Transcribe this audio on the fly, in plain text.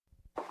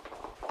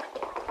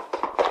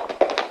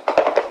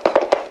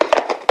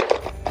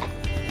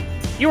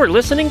You are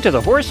listening to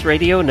the Horse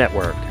Radio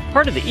Network,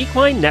 part of the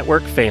Equine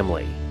Network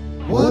family.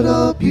 What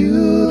a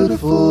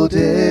beautiful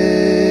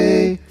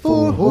day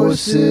for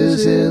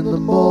horses in the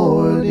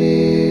morning.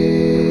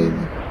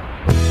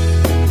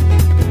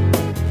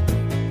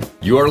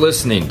 You are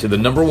listening to the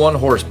number one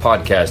horse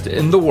podcast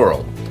in the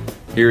world.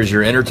 Here's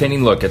your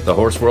entertaining look at the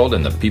horse world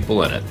and the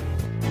people in it.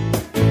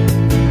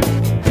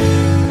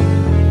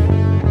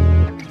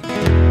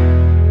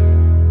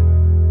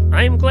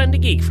 I am Glenn the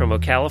Geek from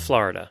Ocala,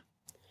 Florida.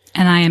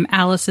 And I am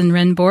Allison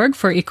Renborg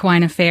for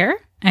Equine Affaire,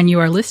 and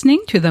you are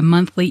listening to the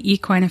monthly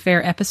Equine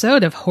Affaire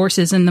episode of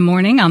Horses in the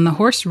Morning on the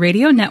Horse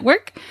Radio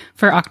Network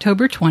for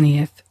October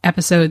 20th,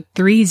 episode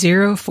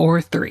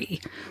 3043.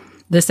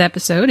 This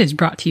episode is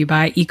brought to you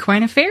by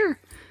Equine Affaire.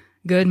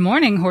 Good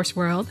morning, Horse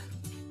World.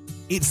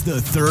 It's the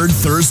third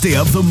Thursday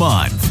of the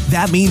month.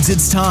 That means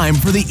it's time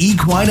for the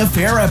Equine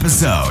Affaire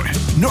episode,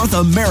 North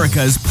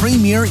America's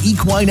premier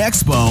equine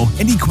expo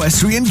and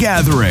equestrian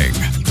gathering.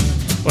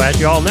 Well,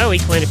 as you all know,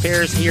 Equine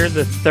Affaire is here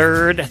the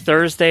third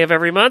Thursday of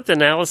every month,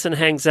 and Allison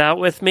hangs out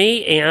with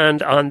me.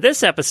 And on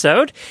this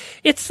episode,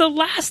 it's the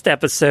last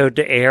episode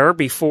to air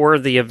before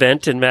the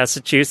event in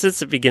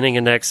Massachusetts at the beginning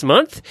of next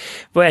month.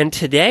 And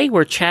today,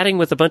 we're chatting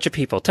with a bunch of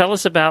people. Tell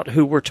us about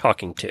who we're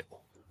talking to.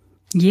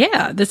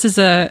 Yeah, this is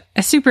a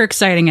super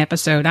exciting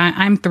episode.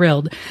 I'm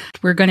thrilled.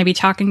 We're going to be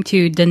talking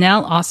to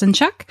Danelle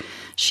Osenchuk.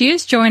 She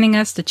is joining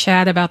us to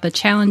chat about the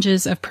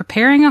challenges of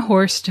preparing a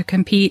horse to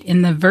compete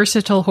in the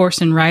Versatile Horse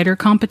and Rider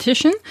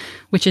competition,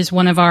 which is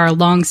one of our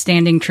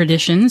long-standing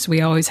traditions.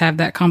 We always have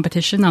that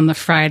competition on the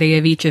Friday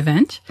of each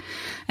event.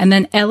 And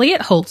then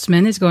Elliot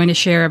Holtzman is going to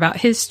share about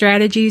his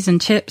strategies and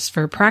tips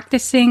for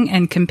practicing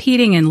and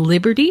competing in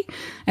Liberty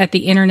at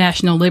the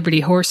International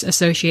Liberty Horse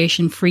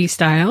Association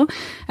Freestyle,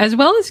 as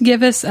well as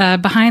give us a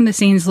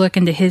behind-the-scenes look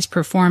into his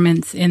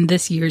performance in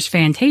this year's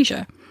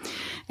Fantasia.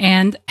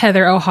 And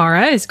Heather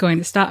O'Hara is going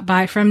to stop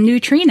by from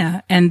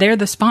Nutrina, and they're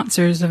the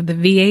sponsors of the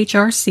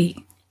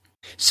VHRC.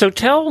 So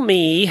tell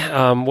me,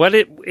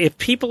 if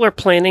people are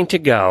planning to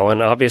go,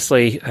 and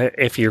obviously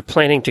if you're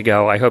planning to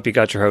go, I hope you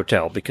got your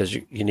hotel because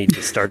you need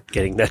to start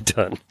getting that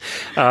done.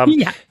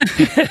 Yeah.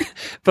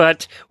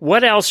 But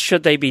what else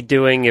should they be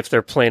doing if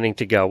they're planning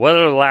to go? What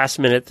are the last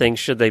minute things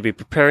should they be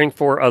preparing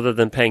for other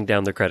than paying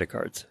down their credit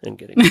cards and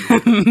getting?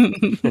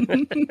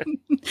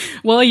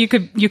 Well, you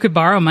could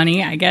borrow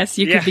money, I guess.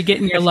 You could be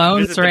getting your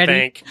loans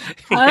ready.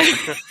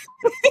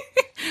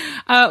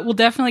 We'll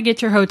definitely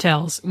get your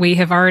hotels. We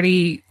have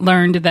already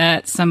learned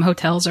that some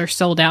hotels are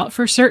sold out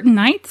for certain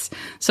nights.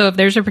 So if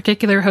there's a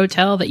particular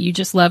hotel that you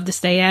just love to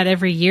stay at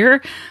every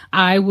year,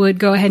 I would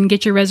go ahead and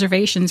get your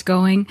reservations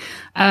going.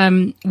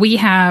 We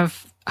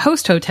have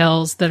host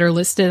hotels that are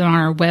listed on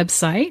our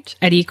website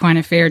at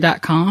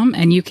equineaffaire.com,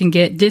 and you can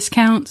get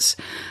discounts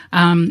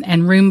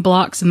and room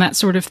blocks and that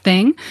sort of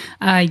thing.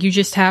 You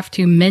just have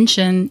to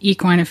mention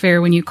Equine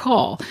Affaire when you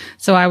call.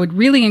 So I would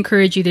really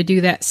encourage you to do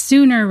that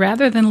sooner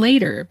rather than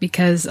later,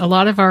 because a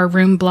lot of our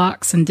room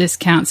blocks and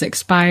discounts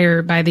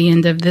expire by the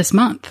end of this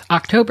month,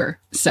 October.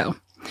 So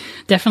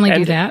definitely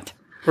do that.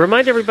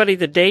 Remind everybody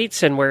the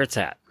dates and where it's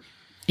at.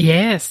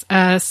 Yes.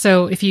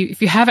 So if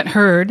you haven't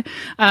heard,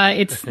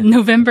 it's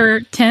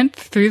November 10th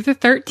through the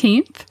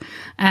 13th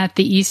at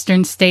the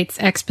Eastern States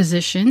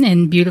Exposition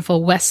in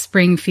beautiful West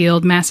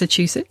Springfield,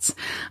 Massachusetts.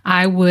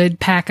 I would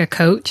pack a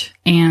coat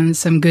and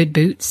some good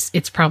boots.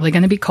 It's probably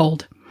going to be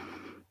cold.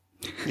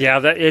 Yeah,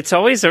 it's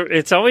always a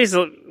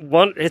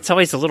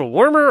little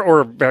warmer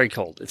or very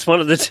cold. It's one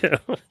of the two.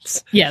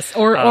 Yes,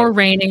 or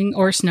raining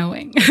or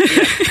snowing.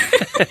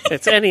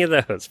 It's any of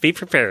those. Be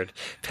prepared.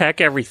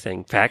 Pack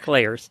everything. Pack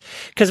layers.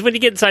 Because when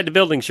you get inside the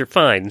buildings, you're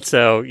fine.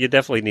 So you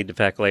definitely need to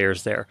pack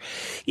layers there.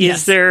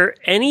 Is there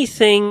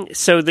anything?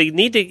 So they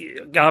need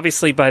to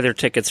obviously buy their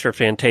tickets for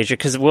Fantasia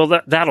because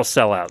that'll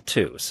sell out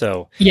too.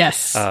 So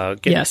yes,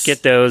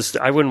 get those.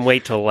 I wouldn't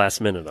wait till the last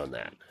minute on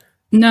that.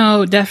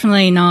 No,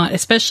 definitely not,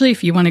 especially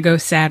if you want to go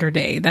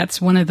Saturday. That's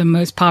one of the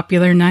most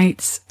popular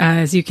nights,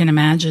 as you can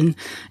imagine.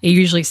 It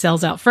usually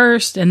sells out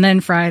first, and then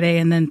Friday,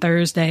 and then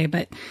Thursday.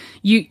 But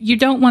you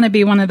don't want to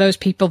be one of those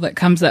people that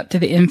comes up to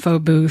the info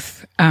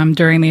booth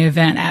during the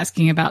event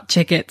asking about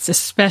tickets,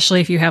 especially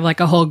if you have like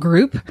a whole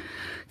group,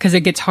 because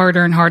it gets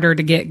harder and harder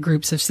to get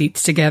groups of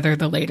seats together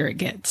the later it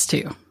gets,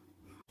 too.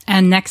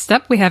 And next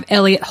up, we have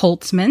Elliot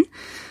Holtzman.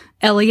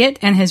 Elliot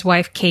and his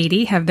wife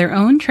Katie have their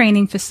own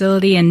training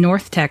facility in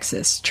North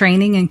Texas,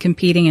 training and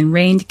competing in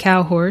reined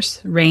cow horse,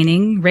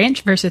 reining,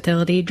 ranch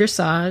versatility,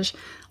 dressage,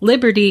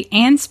 liberty,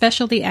 and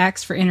specialty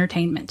acts for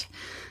entertainment.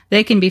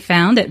 They can be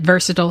found at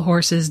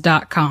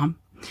versatilehorses.com.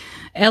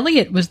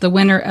 Elliot was the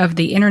winner of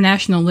the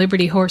International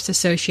Liberty Horse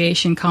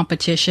Association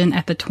competition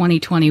at the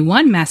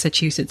 2021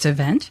 Massachusetts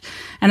event,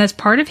 and as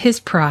part of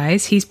his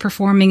prize, he's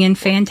performing in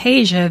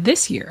Fantasia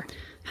this year.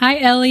 Hi,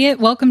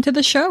 Elliot. Welcome to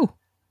the show.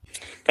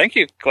 Thank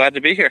you. Glad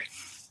to be here.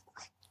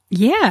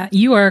 Yeah,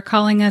 you are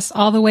calling us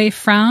all the way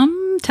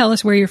from, tell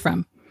us where you're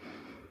from.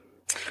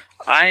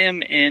 I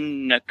am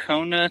in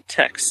Nocona,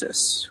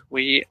 Texas.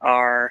 We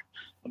are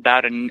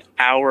about an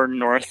hour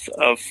north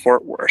of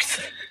Fort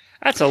Worth.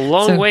 That's a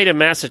long way to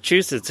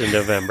Massachusetts in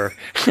November.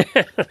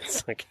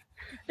 It's like,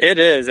 It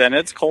is, and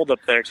it's cold up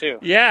there too.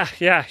 yeah.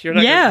 You're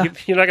not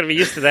going to be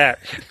used to that.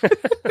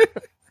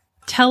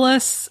 Tell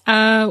us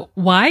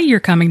why you're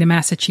coming to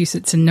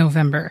Massachusetts in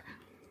November.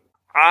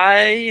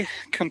 I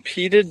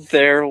competed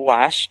there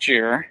last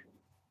year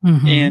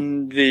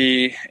in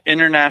the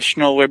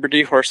International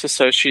Liberty Horse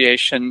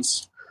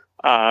Association's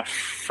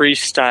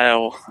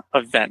freestyle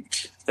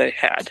event they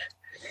had.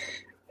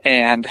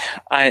 And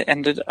I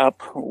ended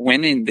up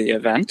winning the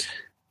event.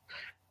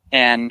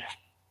 And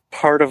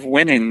part of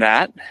winning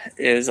that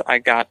is I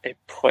got a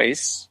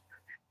place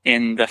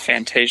in the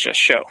Fantasia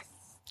show.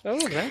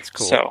 Oh, that's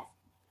cool. So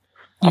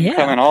I'm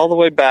coming all the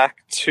way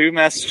back to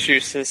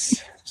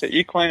Massachusetts to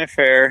Equine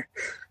Affaire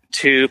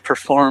to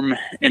perform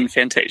in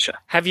Fantasia.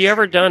 Have you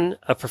ever done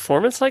a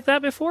performance like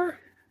that before?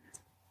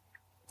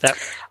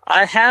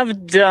 I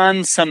have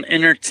done some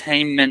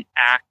entertainment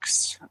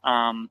acts,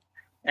 and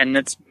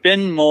it's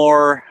been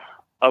more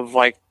of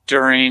like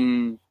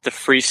during the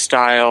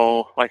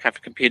freestyle, like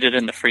I've competed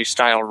in the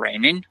freestyle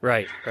reining.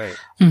 Right.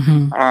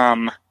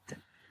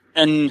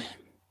 And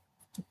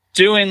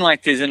doing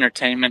like these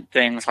entertainment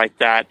things like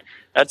that,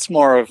 that's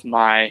more of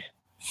my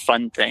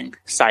fun thing,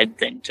 side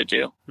thing to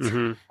do.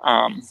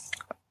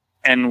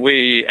 And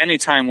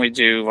anytime we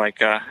do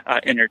like a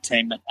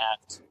entertainment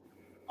act,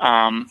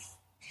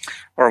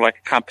 or like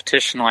a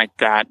competition like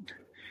that,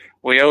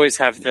 we always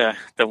have the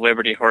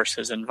Liberty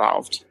horses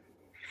involved.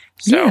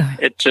 So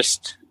it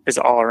just is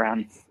all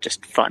around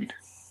just fun.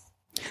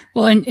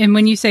 Well, and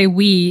when you say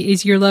we,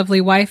 is your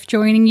lovely wife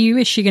joining you?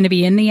 Is she going to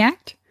be in the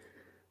act?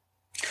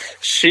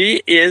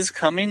 She is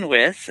coming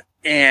with,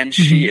 and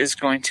she is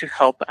going to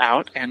help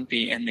out and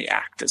be in the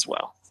act as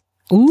well.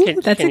 Ooh,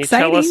 Can that's exciting. you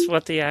tell us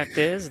what the act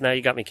is? Now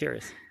you got me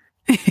curious.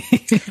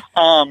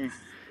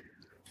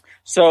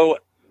 So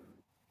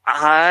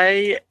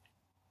I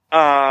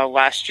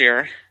last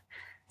year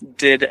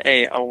did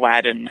a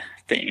Aladdin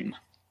theme,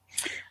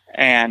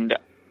 and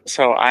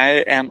so I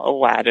am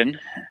Aladdin,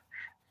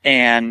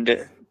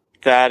 and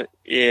that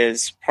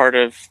is part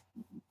of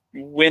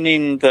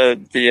winning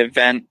the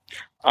event.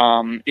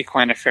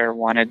 Equine Affaire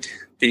wanted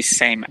the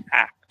same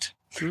act,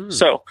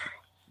 so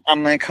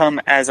I'm going to come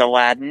as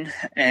Aladdin,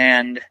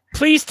 and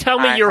please tell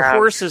me your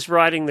horse is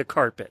riding the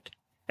carpet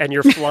and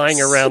you're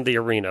flying around the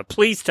arena.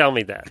 Please tell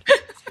me that.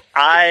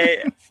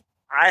 I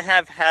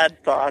have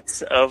had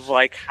thoughts of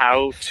like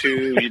how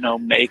to,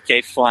 make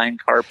a flying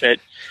carpet,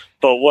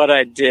 but what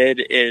I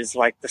did is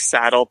like the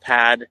saddle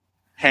pad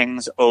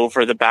hangs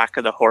over the back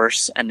of the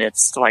horse, and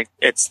it's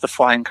the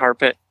flying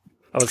carpet.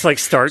 Oh, it's like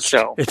starch.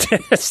 So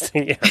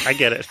yeah, I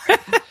get it.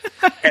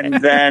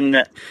 And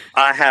then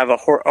I have a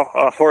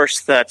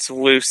horse that's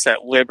loose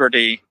at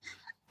Liberty,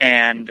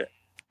 and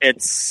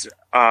it's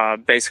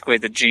basically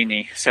the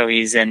genie. So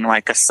he's in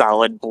like a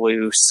solid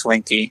blue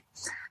slinky,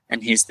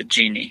 and he's the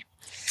genie.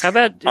 How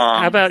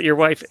about your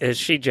wife? Is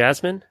she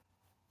Jasmine?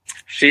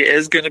 She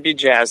is going to be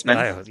Jasmine.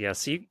 Oh,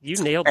 yes, you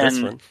nailed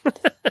this one.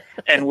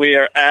 And we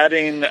are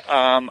adding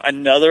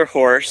another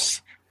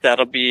horse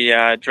that'll be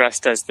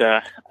dressed as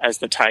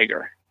the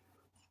tiger.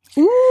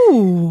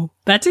 Ooh,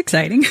 that's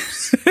exciting.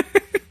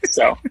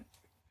 So,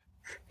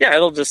 yeah,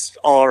 it'll just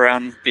all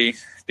around be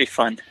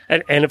fun.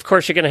 And of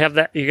course, you're going to have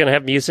that. You're going to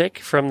have music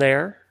from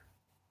there.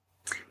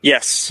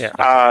 Yes,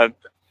 yeah.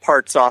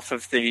 Parts off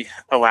of the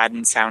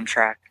Aladdin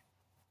soundtrack.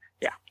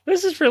 Yeah,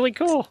 this is really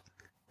cool.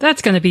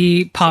 That's going to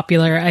be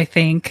popular, I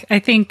think. I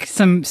think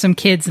some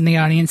kids in the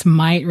audience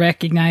might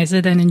recognize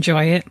it and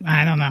enjoy it.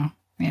 I don't know.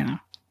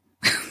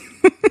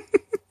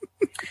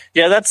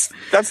 Yeah, that's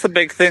the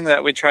big thing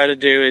that we try to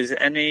do is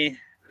any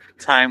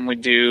time we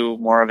do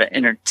more of an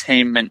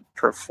entertainment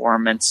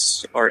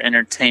performance or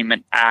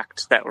entertainment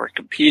act that we're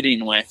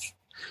competing with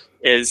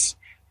is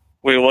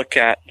we look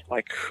at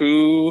like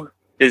who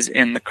is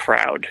in the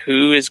crowd,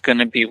 who is going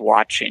to be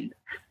watching,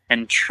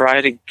 and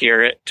try to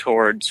gear it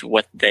towards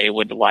what they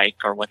would like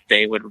or what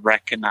they would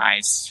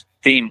recognize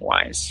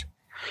theme-wise.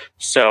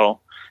 So,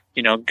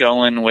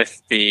 going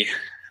with the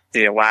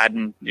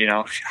Aladdin,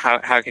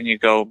 how can you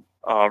go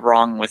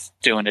wrong with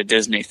doing a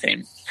Disney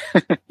theme?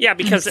 Yeah,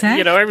 because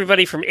exactly.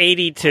 Everybody from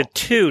 80 to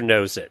 2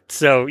 knows it,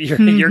 so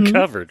you're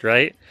covered,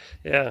 right?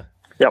 Yeah.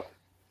 Yep.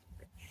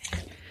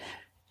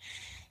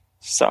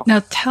 So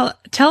now tell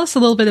us a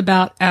little bit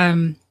about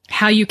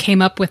how you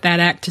came up with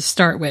that act to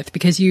start with,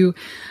 because you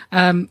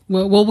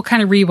we'll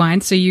kind of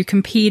rewind. So you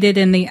competed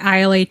in the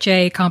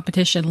ILHA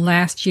competition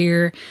last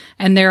year,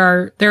 and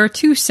there are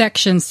two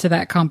sections to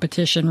that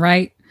competition,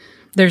 right?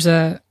 There's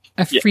a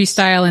Yes.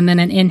 freestyle and then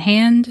an in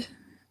hand.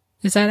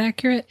 Is that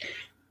accurate?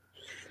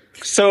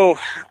 So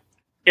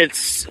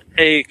it's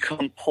a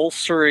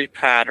compulsory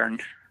pattern,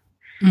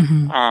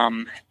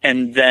 and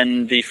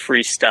then the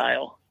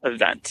freestyle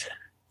event.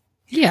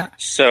 Yeah.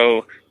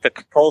 So the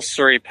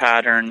compulsory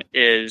pattern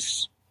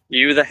is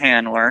you, the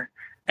handler,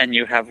 and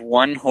you have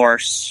one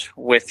horse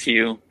with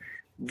you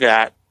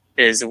that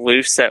is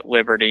loose at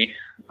Liberty,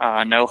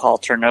 no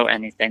halter, no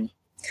anything,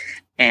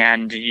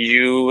 and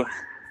you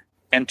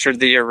enter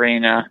the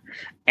arena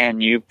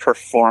and you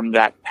perform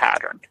that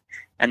pattern.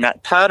 And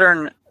that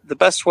pattern, the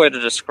best way to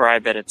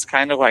describe it, it's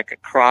kind of like a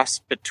cross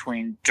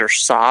between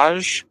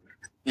dressage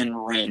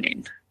and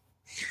reining.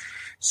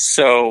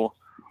 So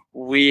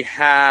we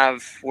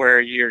have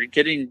where you're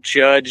getting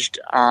judged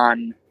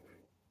on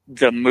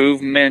the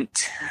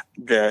movement,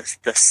 the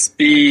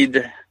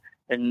speed,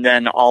 and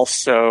then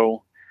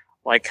also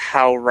like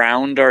how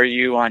round are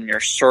you on your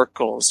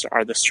circles?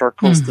 Are the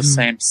circles the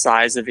same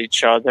size of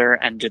each other,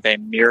 and do they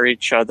mirror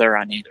each other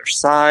on either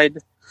side?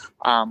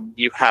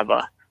 You have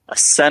a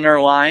center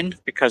line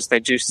because they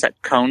do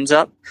set cones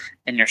up,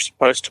 and you're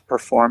supposed to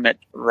perform it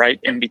right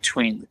in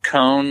between the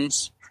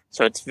cones.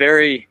 So it's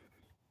very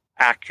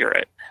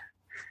accurate.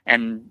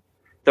 And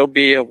there'll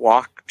be a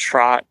walk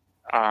trot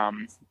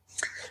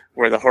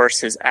where the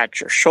horse is at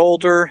your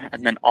shoulder,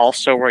 and then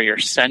also where you're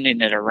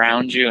sending it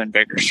around you in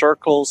bigger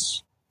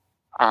circles.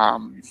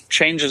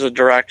 Changes of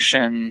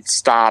direction,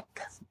 stop,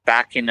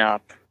 backing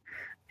up,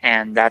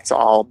 and that's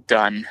all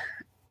done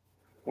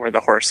where the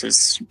horse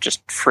is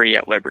just free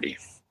at liberty.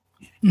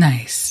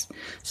 Nice.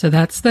 So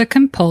that's the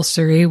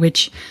compulsory,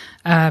 which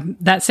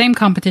that same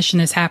competition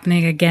is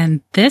happening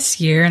again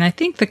this year. And I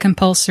think the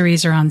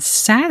compulsories are on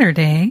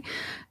Saturday,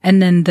 and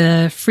then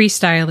the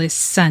freestyle is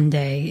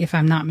Sunday, if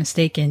I'm not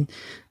mistaken.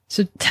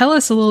 So tell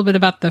us a little bit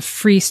about the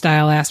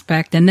freestyle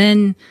aspect, and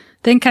then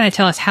kind of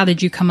tell us, how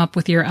did you come up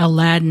with your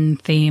Aladdin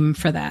theme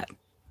for that?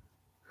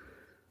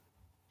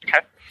 Okay.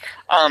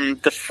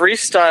 The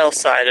freestyle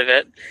side of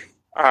it,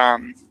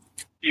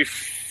 you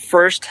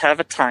first have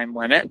a time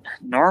limit.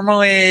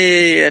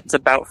 Normally it's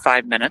about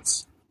 5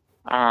 minutes.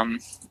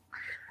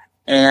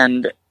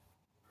 And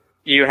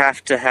you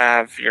have to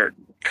have your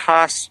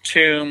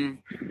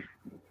costume,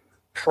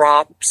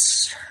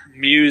 props,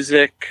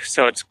 music,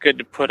 so it's good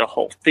to put a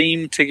whole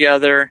theme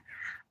together.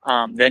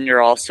 Then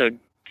you're also,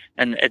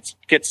 and it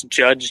gets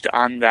judged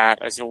on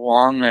that as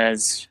along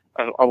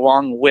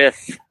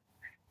with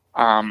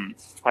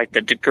like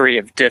the degree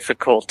of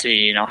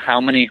difficulty. How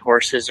many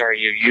horses are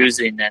you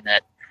using in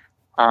it?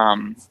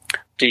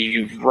 Do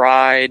you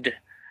ride?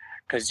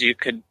 Because you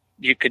could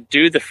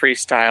do the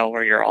freestyle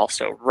where you're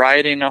also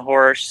riding a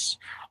horse.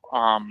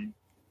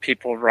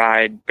 People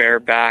ride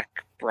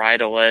bareback,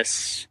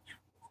 bridleless,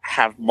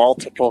 have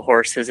multiple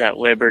horses at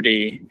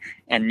liberty,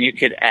 and you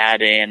could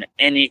add in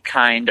any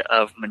kind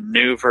of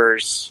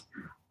maneuvers,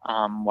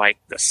 like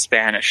the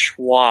Spanish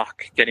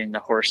walk, getting the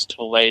horse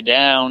to lay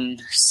down,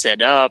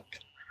 sit up,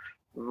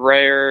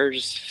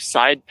 rears,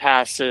 side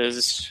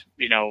passes,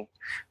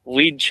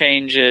 lead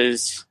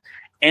changes,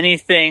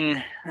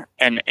 anything,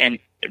 and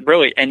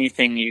really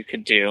anything you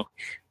could do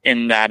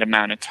in that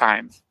amount of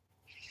time.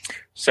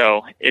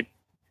 So it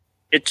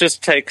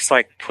just takes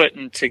like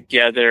putting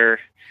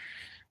together,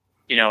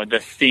 the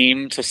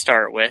theme to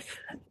start with,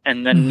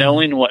 and then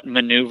knowing what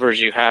maneuvers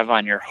you have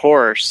on your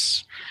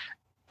horse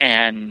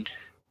and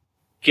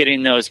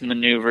getting those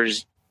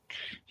maneuvers,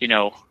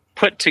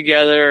 put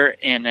together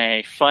in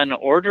a fun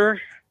order,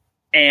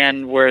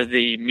 and where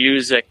the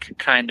music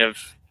kind of,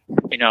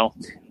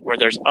 where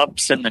there's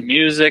ups in the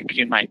music,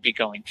 you might be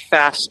going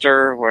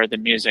faster. Where the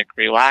music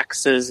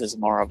relaxes is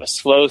more of a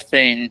slow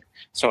thing.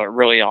 So it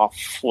really all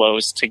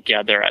flows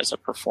together as a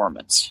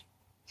performance.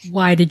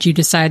 Why did you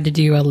decide to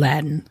do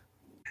Aladdin?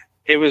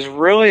 It was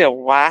really a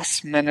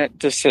last-minute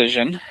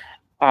decision.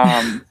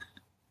 I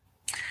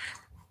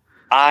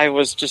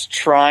was just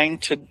trying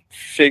to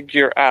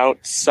figure out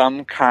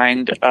some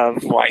kind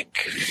of like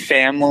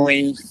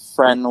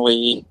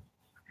family-friendly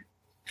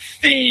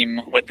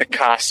theme with the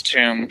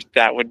costume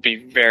that would be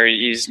very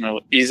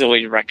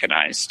easily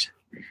recognized.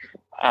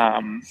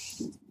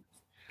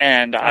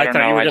 And I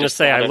thought you were going to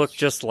say I look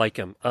just like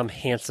him. I'm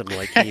handsome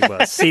like he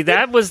was. See,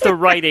 that was the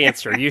right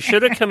answer. You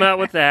should have come out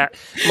with that.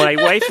 My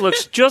wife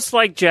looks just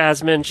like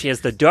Jasmine. She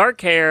has the dark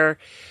hair.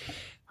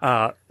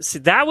 See,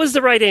 that was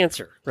the right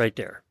answer right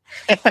there.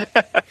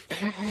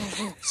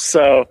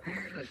 So,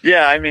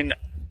 yeah, I mean,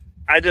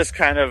 I just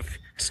kind of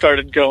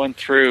started going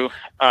through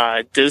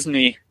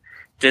Disney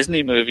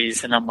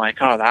movies, and I'm like,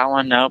 oh, that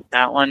one, nope,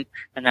 that one.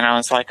 And then I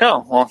was like,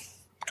 oh, well,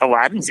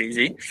 Aladdin's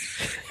easy.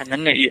 And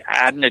then you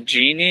adding a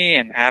genie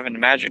and having a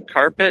magic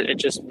carpet, it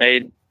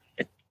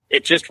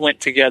just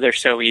went together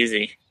so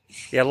easy.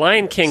 Yeah,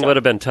 Lion King would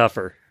have been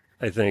tougher,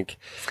 I think.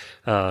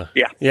 Yeah.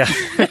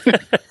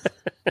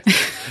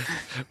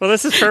 Well,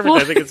 this is perfect.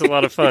 I think it's a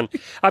lot of fun.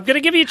 I'm going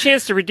to give you a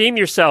chance to redeem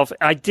yourself.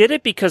 I did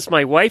it because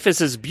my wife is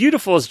as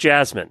beautiful as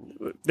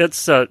Jasmine.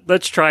 Let's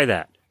try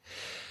that.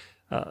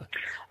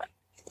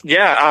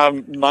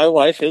 My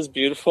wife is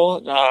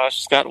beautiful.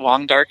 She's got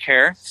long dark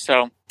hair,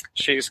 so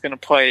she's going to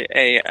play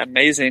a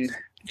amazing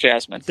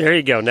Jasmine. There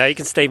you go. Now you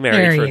can stay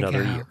married for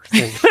another year.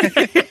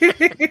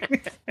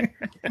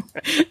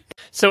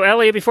 So,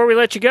 Elliot, before we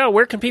let you go,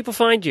 where can people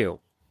find you?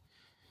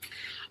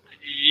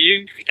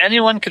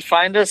 Anyone could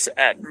find us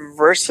at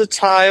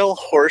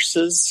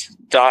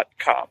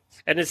versatilehorses.com.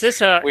 And is this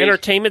an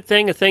entertainment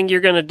thing, a thing you're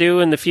going to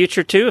do in the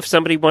future too, if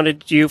somebody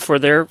wanted you for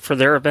their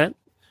event?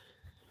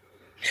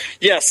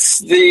 Yes,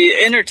 the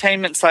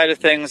entertainment side of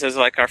things is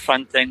like our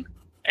fun thing.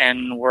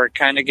 and we're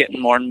kind of getting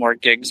more and more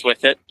gigs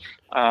with it.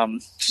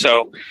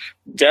 So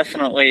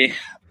definitely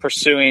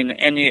pursuing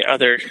any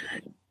other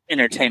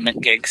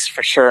entertainment gigs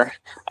for sure.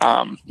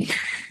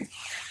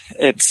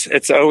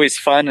 It's always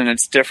fun, and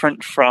it's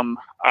different from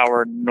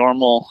our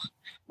normal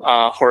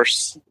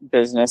horse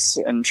business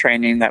and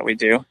training that we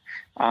do,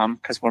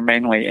 because we're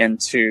mainly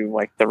into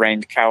like the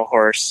reined cow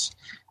horse,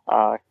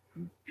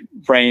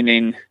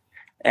 reining,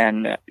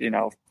 and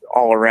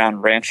all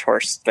around ranch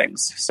horse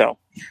things. So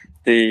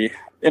the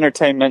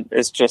entertainment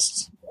is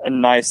just a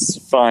nice,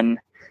 fun,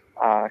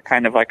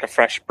 kind of like a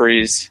fresh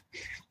breeze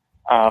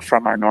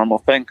from our normal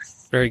thing.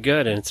 Very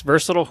good. And it's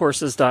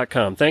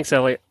versatilehorses.com. Thanks,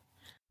 Elliot.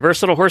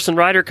 Versatile Horse and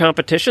Rider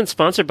competition,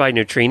 sponsored by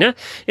Nutrena,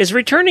 is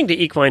returning to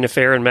Equine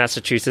Affaire in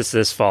Massachusetts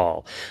this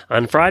fall.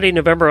 On Friday,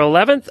 November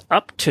 11th,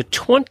 up to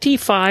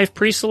 25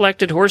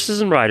 pre-selected horses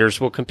and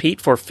riders will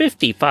compete for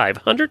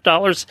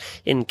 $5,500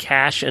 in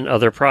cash and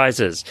other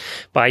prizes.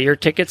 Buy your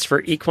tickets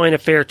for Equine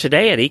Affaire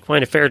today at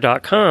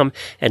equineaffaire.com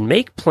and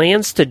make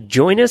plans to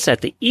join us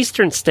at the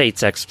Eastern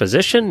States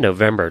Exposition,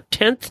 November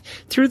 10th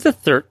through the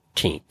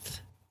 13th.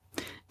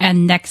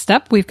 And next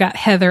up, we've got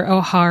Heather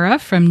O'Hara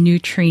from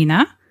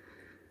Nutrena.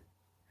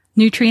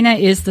 Nutrena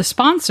is the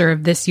sponsor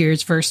of this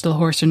year's Versatile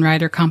Horse and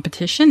Rider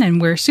competition,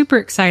 and we're super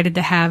excited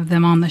to have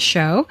them on the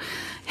show.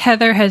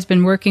 Heather has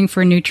been working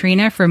for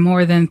Nutrena for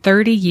more than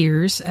 30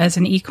 years as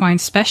an equine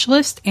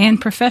specialist and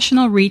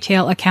professional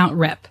retail account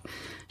rep.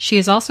 She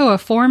is also a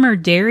former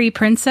dairy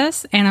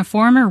princess and a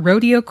former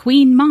rodeo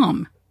queen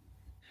mom.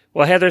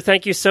 Well, Heather,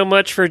 thank you so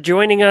much for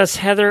joining us.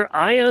 Heather,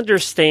 I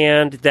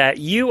understand that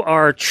you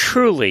are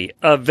truly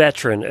a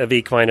veteran of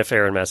Equine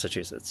Affaire in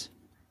Massachusetts.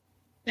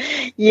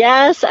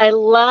 Yes, I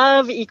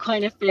love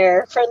Equine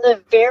Affaire. From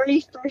the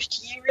very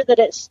first year that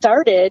it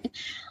started,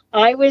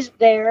 I was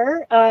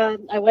there.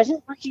 I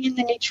wasn't working in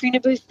the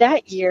Nutrena booth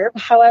that year.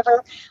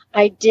 However,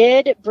 I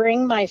did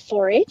bring my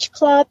 4-H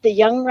club, the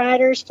Young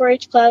Riders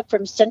 4-H club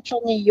from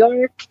Central New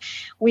York.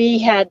 We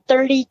had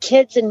 30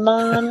 kids and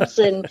moms,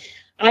 and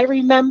I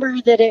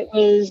remember that it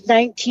was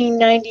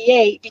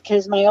 1998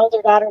 because my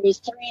older daughter was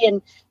 3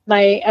 and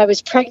I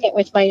was pregnant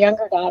with my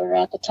younger daughter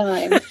at the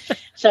time.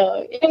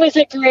 So it was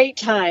a great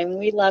time.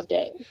 We loved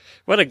it.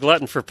 What a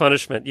glutton for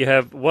punishment. You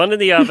have one in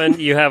the oven,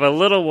 you have a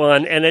little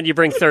one, and then you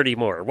bring 30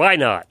 more. Why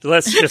not?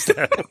 Let's just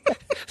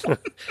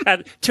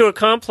add to a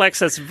complex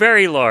that's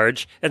very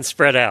large and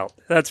spread out.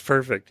 That's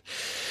perfect.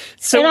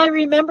 So, and I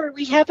remember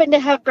we happened to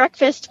have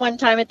breakfast one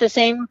time at the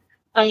same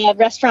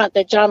restaurant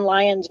that John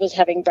Lyons was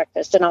having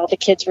breakfast, and all the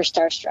kids were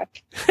starstruck.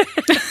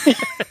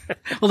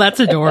 Well, that's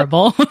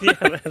adorable.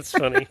 Yeah, that's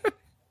funny.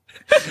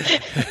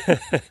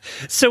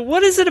 So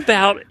what is it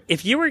about,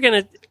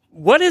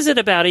 what is it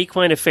about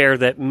Equine Affaire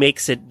that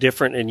makes it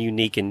different and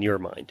unique in your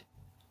mind?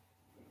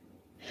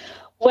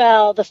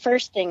 Well, the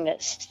first thing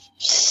that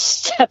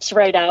steps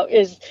right out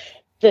is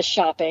the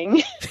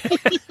shopping.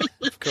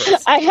 Of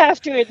course. I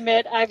have to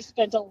admit, I've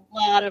spent a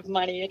lot of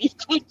money at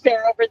Equine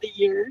Affaire over the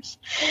years.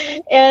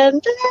 And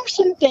there are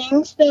some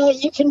things that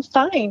you can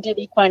find at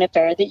Equine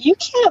Affaire that you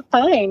can't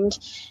find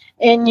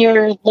in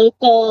your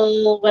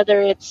local,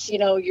 whether it's,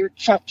 your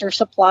Tractor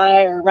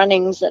Supply or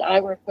Runnings that I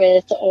work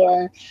with,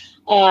 or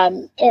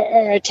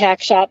a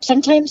tack shop.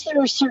 Sometimes there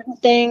are certain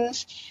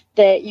things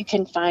that you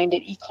can find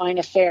at Equine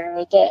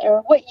Affaire that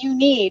are what you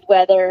need,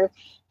 whether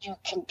you're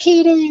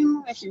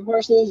competing with your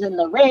horses in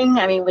the ring.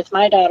 I mean, with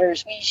my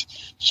daughters, we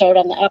showed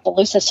on the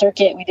Appaloosa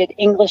circuit. We did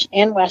English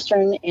and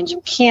Western and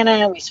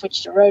Gymkhana. We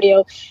switched to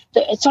rodeo.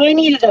 So I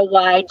needed a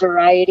wide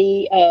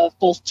variety of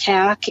both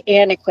tack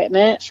and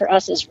equipment for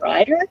us as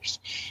riders.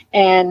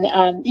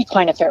 And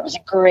Equine Affaire was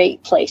a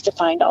great place to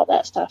find all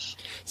that stuff.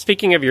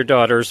 Speaking of your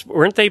daughters,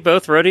 weren't they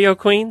both rodeo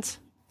queens?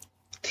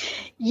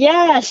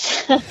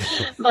 Yes.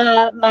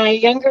 My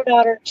younger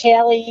daughter,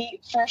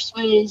 Callie, first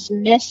was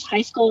Miss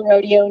High School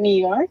Rodeo New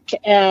York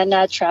and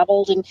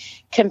traveled and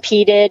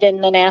competed in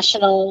the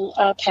national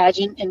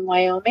pageant in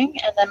Wyoming.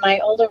 And then my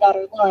older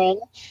daughter, Lauren,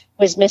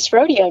 was Miss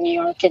Rodeo New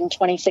York in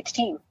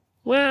 2016.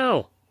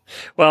 Wow.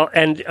 Well,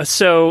 and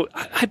so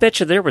I bet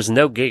you there was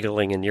no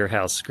giggling in your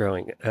house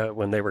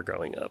when they were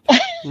growing up.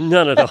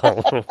 None at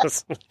all.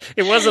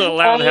 It wasn't a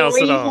loud house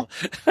at all.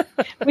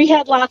 We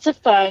had lots of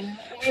fun.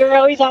 We were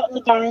always out in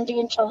the barn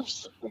doing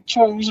chores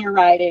or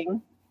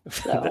riding.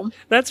 So.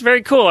 That's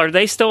very cool. Are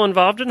they still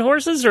involved in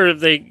horses, or are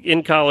they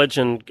in college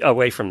and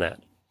away from that?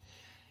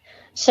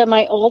 So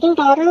my older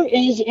daughter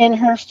is in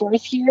her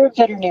 4th year of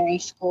veterinary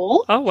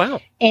school. Oh,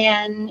 wow.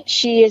 And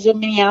she is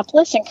in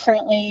Minneapolis and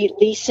currently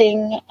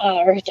leasing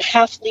or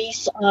half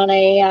lease on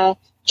a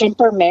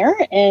jumper mare,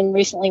 and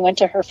recently went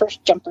to her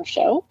first jumper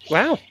show.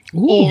 Wow.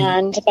 Ooh.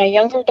 And my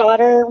younger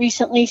daughter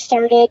recently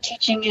started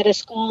teaching at a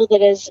school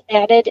that has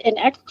added an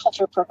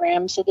agriculture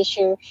program. So this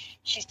year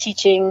she's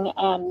teaching,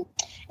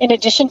 in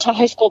addition to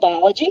high school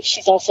biology,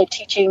 she's also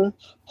teaching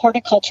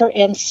horticulture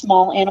and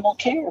small animal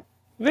care.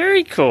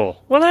 Very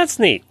cool. Well, that's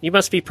neat. You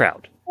must be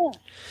proud. Yeah,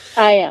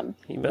 I am.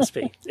 You must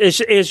be.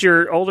 Is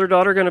your older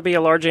daughter going to be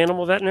a large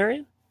animal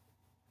veterinarian?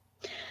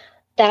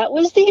 That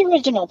was the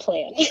original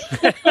plan.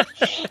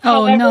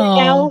 Oh, However, no.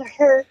 now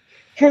her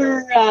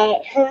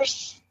her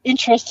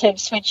interests have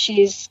switched.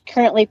 She's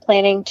currently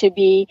planning to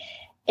be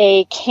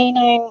a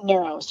canine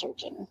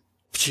neurosurgeon.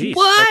 Jeez.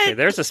 What? Okay,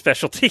 there's a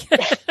specialty.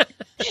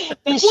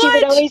 But she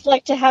would always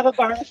like to have a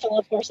barn full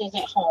of horses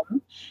at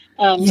home.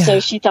 So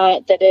she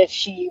thought that if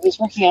she was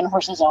working on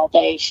horses all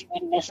day, she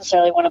wouldn't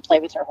necessarily want to play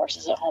with her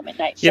horses at home at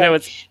night. So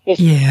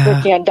if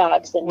working on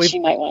dogs, then she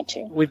might want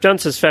to. We've done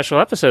some special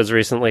episodes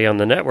recently on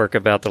the network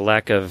about the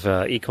lack of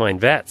equine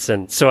vets.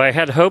 And so I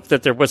had hope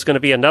that there was going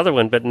to be another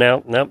one, but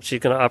no, she's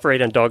going to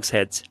operate on dogs'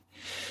 heads.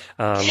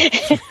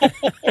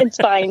 And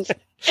spines.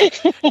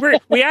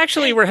 We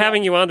actually were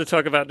having you on to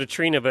talk about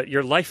Neutrina, but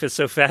your life is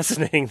so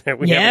fascinating that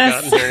we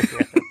haven't gotten there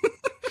yet.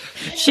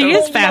 She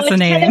is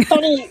fascinating. It's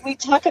kind of funny. We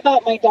talk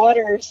about my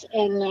daughters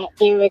and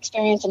their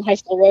experience in high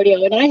school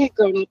rodeo, and I had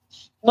grown up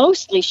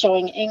mostly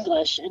showing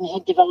English and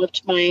had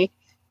developed my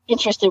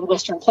interest in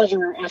Western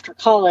pleasure after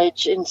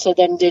college, and so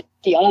then did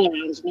the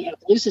all-arounds in the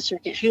Appaloosa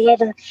circuit.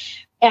 However,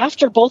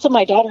 after both of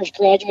my daughters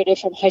graduated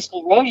from high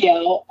school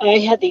rodeo, I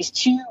had these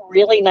two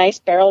really nice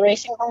barrel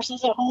racing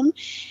horses at home,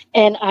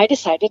 and I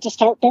decided to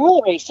start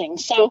barrel racing.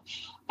 So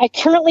I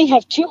currently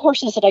have two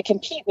horses that I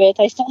compete with.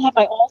 I still have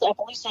my old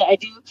Appaloosa. I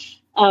do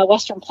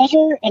Western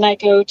pleasure, and I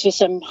go to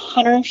some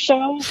hunter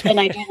shows, and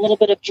I do a little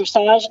bit of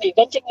dressage and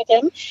eventing with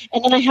him.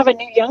 And then I have a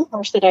new young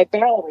horse that I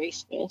barrel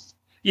race with.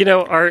 You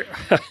know,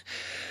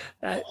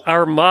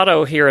 our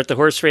motto here at the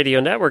Horse Radio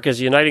Network is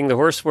uniting the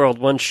horse world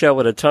one show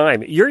at a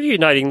time. You're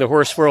uniting the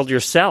horse world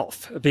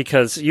yourself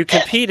because you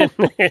compete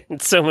in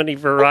so many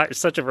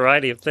such a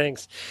variety of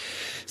things.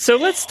 So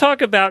let's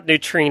talk about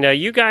Neutrina.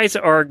 You guys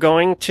are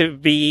going to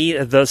be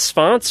the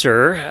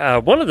sponsor,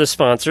 one of the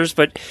sponsors,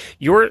 but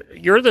you're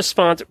the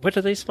sponsor. What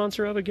do they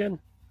sponsor of again?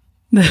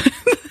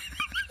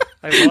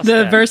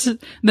 The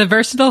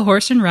Versatile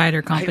Horse and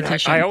Rider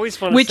competition. I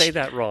always want to say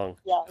that wrong.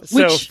 Yeah.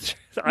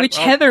 Which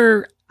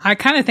Heather, I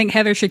kind of think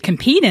Heather should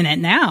compete in it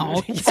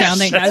now.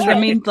 Sounding, I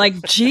mean,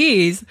 like,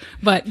 geez,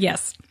 but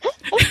yes.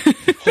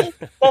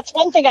 That's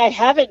one thing I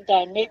haven't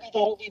done. Maybe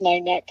that'll be my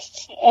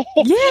next.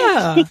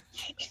 Yeah.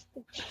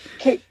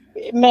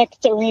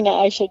 Next arena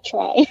I should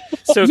try.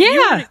 So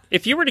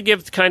if you were to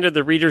give kind of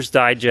the Reader's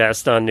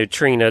Digest on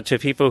Neutrina to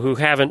people who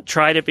haven't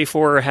tried it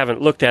before or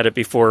haven't looked at it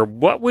before,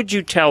 what would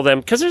you tell them?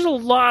 Because there's a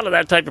lot of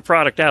that type of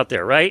product out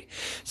there, right?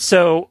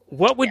 So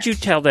what would you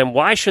tell them?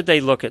 Why should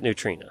they look at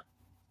Neutrina?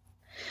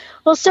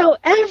 Well, so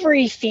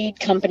every feed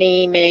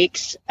company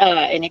makes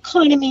an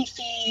economy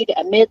feed,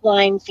 a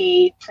midline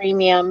feed,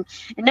 premium,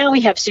 and now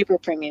we have super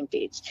premium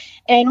feeds.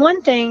 And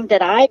one thing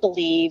that I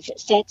believe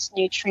sets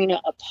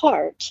Neutrina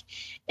apart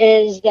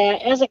is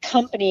that as a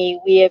company,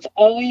 we have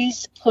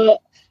always put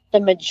the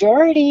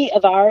majority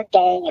of our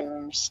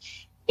dollars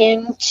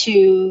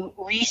into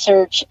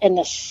research and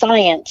the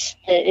science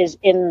that is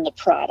in the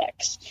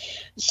products.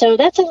 So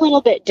that's a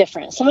little bit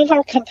different. Some of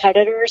our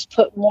competitors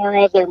put more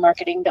of their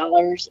marketing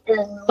dollars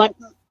or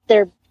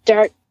their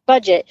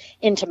budget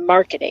into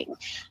marketing.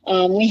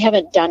 We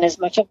haven't done as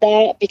much of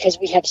that because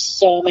we have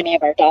so many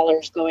of our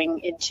dollars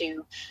going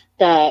into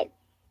the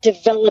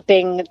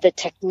developing the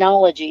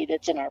technology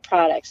that's in our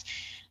products.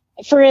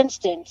 For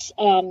instance,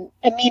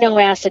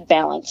 amino acid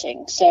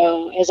balancing.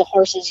 So as a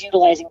horse is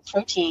utilizing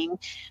protein,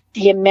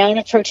 the amount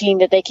of protein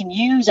that they can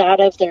use out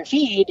of their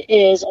feed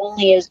is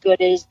only as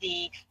good as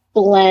the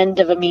blend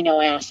of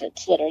amino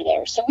acids that are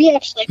there. So we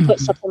actually put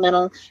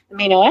supplemental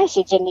amino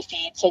acids in the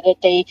feed so that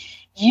they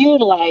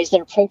utilize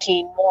their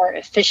protein more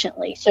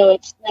efficiently. So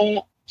it's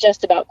not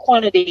just about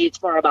quantity,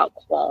 it's more about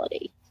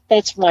quality.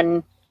 That's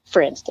one,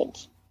 for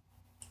instance.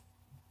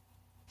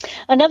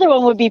 Another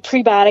one would be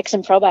prebiotics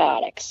and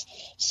probiotics.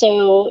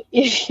 So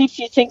if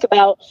you think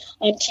about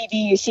on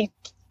TV, you see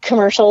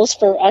commercials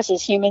for us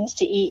as humans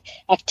to eat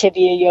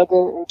Activia yogurt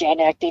or Dan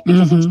Active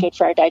because it's good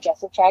for our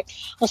digestive tract.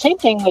 Well, same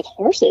thing with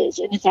horses,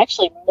 and it's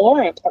actually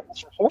more important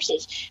for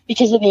horses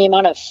because of the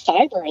amount of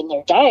fiber in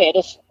their diet.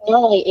 If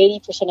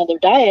normally 80% of their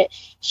diet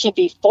should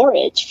be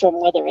forage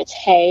from whether it's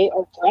hay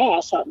or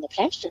grass out in the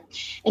pasture,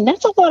 and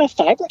that's a lot of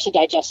fiber to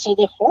digest. So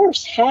the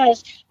horse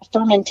has a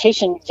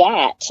fermentation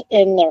vat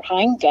in their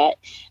hindgut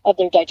of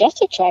their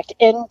digestive tract,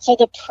 and so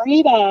the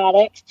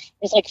prebiotic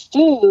is like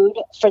food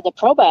for the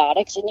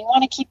probiotics, and you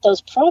want to keep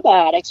those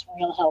probiotics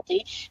real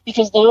healthy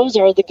because those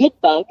are the good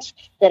bugs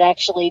that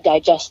actually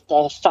digest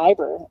the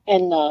fiber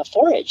and the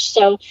forage.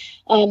 So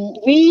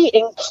we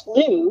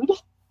include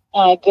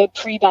good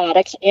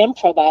prebiotics and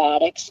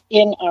probiotics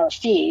in our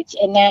feeds,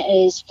 and that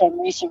is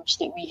from research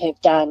that we have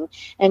done.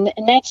 And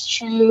that's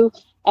true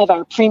of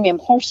our premium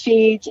horse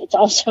feeds. It's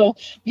also,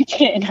 we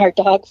put it in our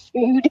dog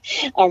food,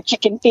 our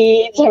chicken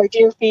feeds, our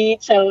deer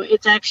feed. So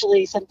it's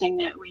actually something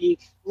that we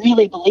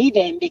really believe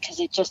in because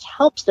it just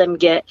helps them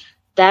get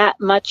that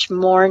much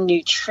more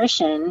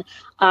nutrition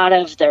out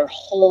of their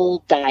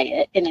whole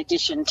diet in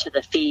addition to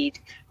the feed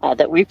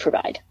that we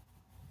provide.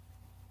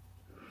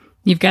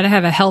 You've got to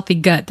have a healthy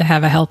gut to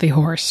have a healthy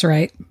horse,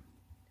 right?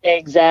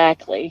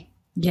 Exactly.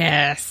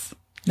 Yes.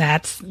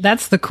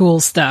 That's the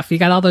cool stuff. You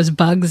got all those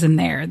bugs in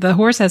there. The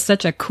horse has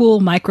such a cool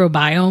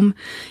microbiome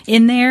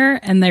in there,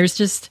 and there's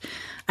just,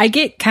 I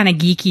get kind of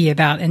geeky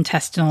about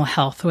intestinal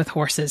health with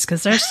horses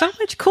because there's so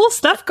much cool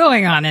stuff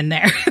going on in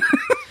there.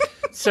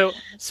 So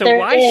There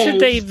why is. should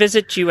they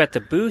visit you at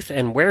the booth,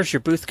 and where's your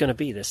booth going to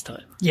be this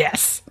time?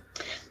 Yes.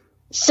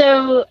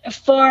 So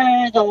for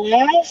the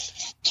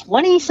last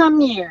 20-some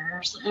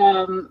years,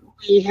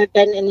 we have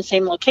been in the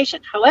same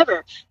location.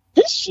 However,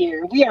 this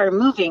year we are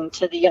moving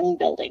to the Young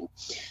Building.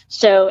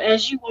 So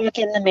as you walk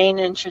in the main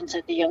entrance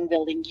of the Young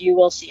Building, you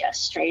will see us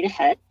straight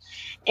ahead.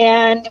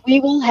 And we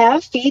will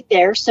have feed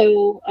there,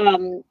 so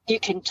you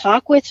can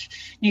talk with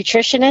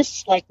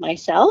nutritionists like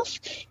myself.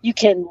 You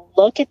can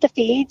look at the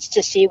feeds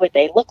to see what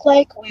they look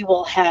like. We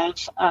will have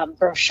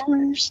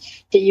brochures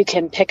that you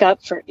can pick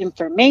up for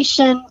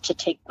information to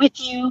take with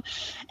you.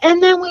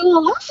 And then we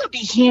will also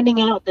be handing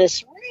out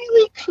this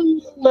really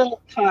cool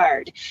little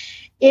card.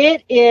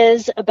 It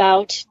is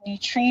about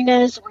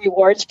Nutrina's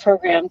rewards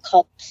program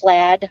called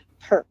Plaid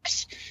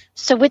Perks.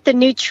 So with the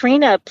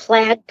Nutrina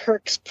Plaid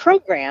Perks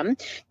program,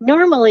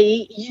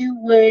 normally you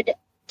would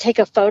take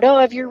a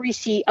photo of your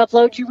receipt,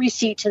 upload your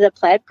receipt to the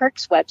Plaid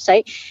Perks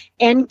website,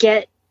 and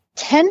get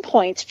 10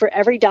 points for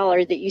every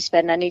 $1 that you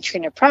spend on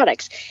Nutrina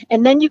products.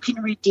 And then you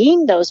can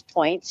redeem those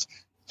points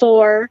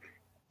for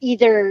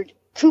either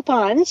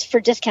coupons for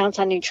discounts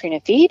on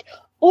Nutrina feed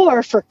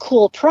or for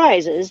cool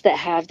prizes that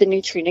have the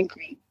Nutrina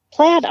Green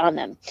Plaid on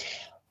them.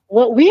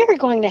 What we are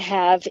going to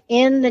have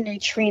in the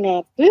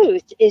Nutrina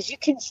booth is you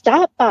can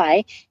stop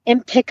by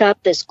and pick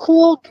up this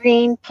cool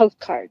green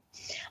postcard.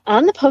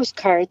 On the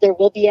postcard, there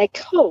will be a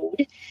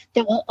code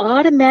that will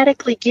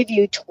automatically give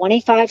you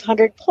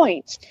 2,500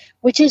 points,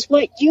 which is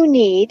what you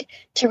need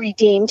to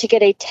redeem to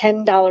get a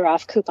 $10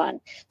 off coupon.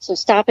 So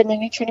stop in the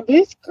Nutrina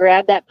booth,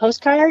 grab that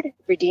postcard,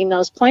 redeem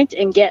those points,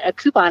 and get a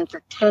coupon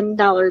for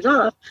 $10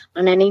 off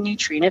on any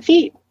Nutrina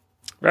feed.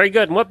 Very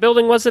good. And what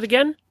building was it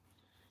again?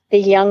 The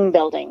Young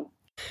Building.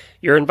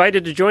 You're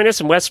invited to join us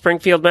in West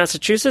Springfield,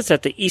 Massachusetts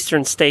at the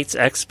Eastern States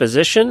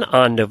Exposition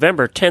on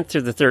November 10th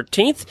through the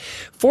 13th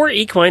for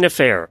Equine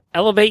Affaire.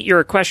 Elevate your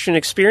equestrian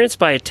experience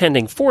by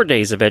attending 4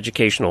 days of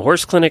educational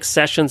horse clinics,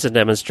 sessions, and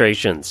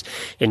demonstrations.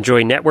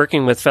 Enjoy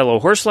networking with fellow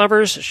horse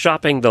lovers,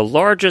 shopping the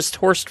largest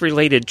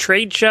horse-related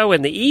trade show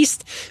in the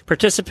East,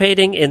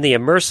 participating in the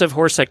immersive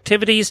horse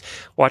activities,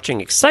 watching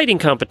exciting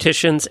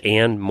competitions,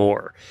 and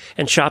more.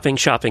 And shopping.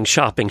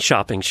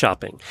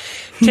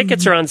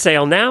 Tickets are on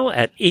sale now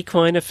at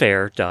equineaffaire.com.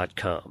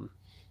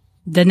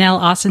 Danelle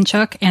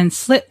Osenchuk and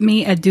Slip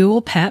Me a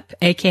Dual Pep,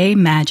 aka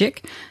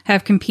Magic,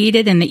 have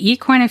competed in the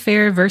Equine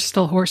Affaire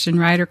Versatile Horse and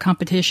Rider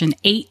competition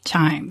 8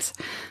 times.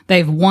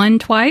 They've won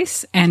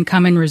twice and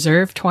come in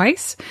reserve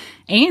twice,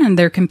 and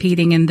they're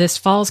competing in this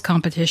fall's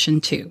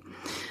competition too.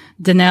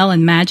 Danelle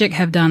and Magic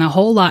have done a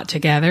whole lot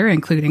together,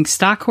 including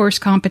stock horse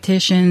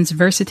competitions,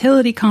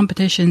 versatility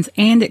competitions,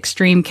 and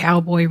extreme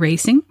cowboy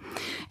racing.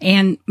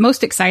 And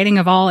most exciting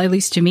of all, at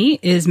least to me,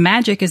 is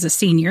Magic is a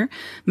senior.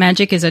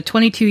 Magic is a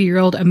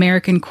 22-year-old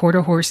American quarter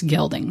horse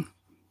gelding.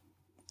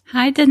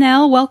 Hi,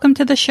 Danelle. Welcome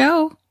to the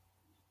show.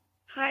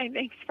 Hi,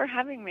 thanks for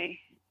having me.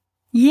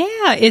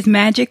 Yeah. Is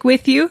Magic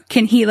with you?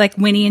 Can he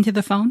whinny into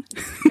the phone?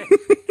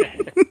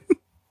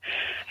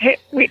 Hey,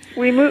 we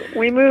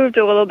moved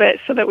a little bit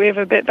so that we have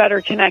a bit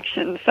better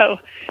connection. So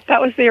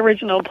that was the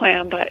original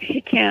plan, but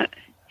he can't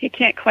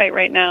quite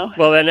right now.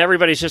 Well, then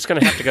everybody's just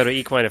going to have to go to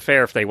Equine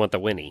Affaire if they want the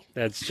Winnie.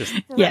 That's just...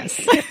 Yes.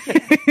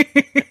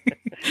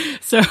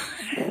 So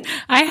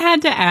I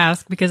had to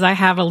ask because I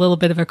have a little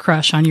bit of a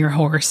crush on your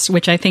horse,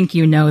 which I think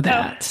you know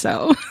that.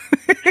 So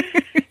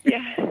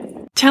Yeah.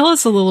 Tell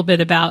us a little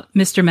bit about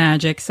Mr.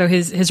 Magic. So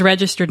his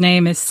registered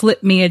name is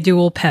Slip Me a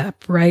Dual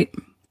Pep, right?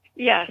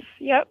 Yes.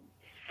 Yep.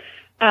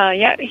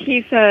 Yeah,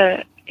 he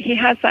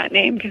has that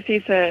name because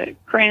he's a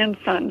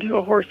grandson to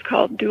a horse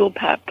called Dual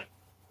Pep.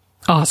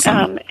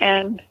 Awesome.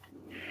 And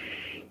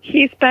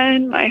he's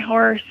been my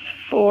horse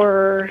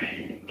for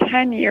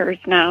 10 years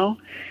now.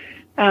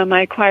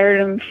 I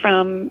acquired him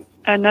from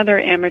another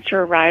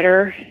amateur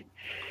rider,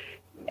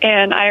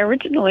 and I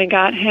originally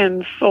got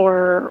him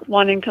for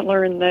wanting to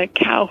learn the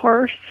cow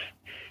horse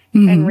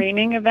and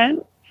reining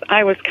events.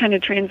 I was kind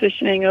of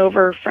transitioning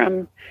over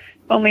from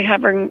only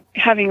having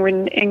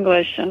ridden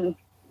English and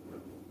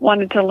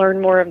wanted to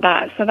learn more of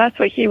that. So that's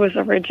what he was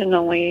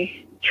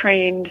originally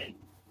trained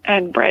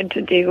and bred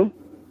to do.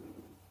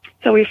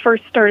 So we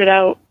first started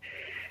out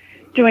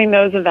doing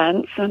those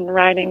events and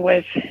riding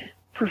with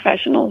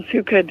professionals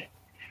who could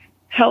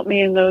help me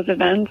in those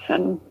events,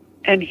 and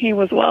he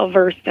was well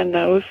versed in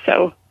those.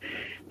 So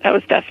that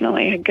was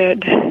definitely a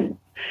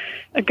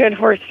good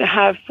horse to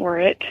have for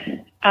it.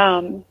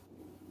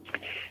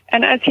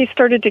 And as he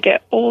started to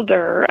get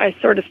older, I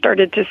sort of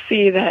started to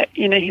see that,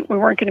 we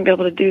weren't going to be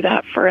able to do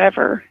that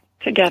forever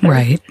together.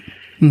 Right.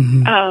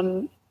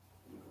 Mm-hmm.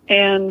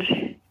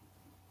 And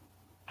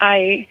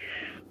I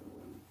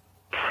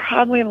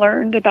probably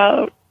learned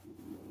about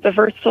the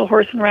Versatile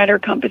Horse and Rider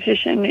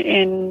competition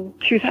in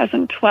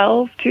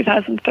 2012,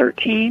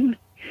 2013.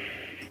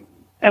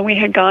 And we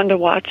had gone to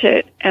watch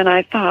it, and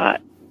I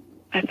thought,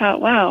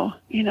 wow,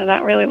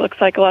 that really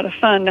looks like a lot of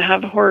fun to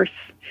have a horse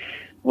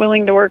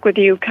willing to work with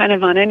you kind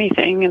of on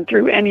anything and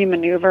through any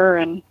maneuver.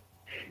 And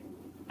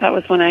that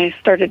was when I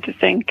started to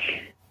think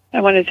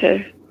I wanted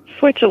to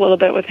switch a little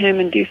bit with him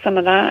and do some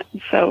of that.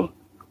 So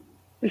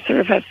we sort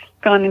of have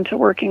gone into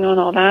working on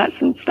all that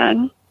since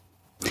then.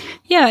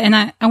 Yeah, and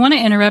I want to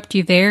interrupt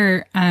you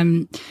there,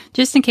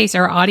 just in case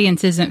our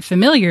audience isn't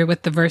familiar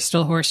with the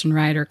Versatile Horse and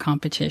Rider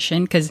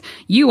competition, because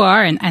you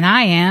are and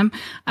I am,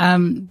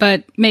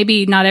 but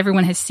maybe not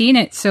everyone has seen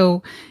it.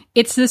 So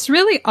it's this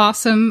really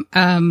awesome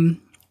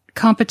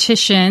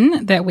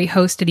competition that we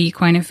host at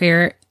Equine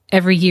Affaire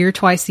every year,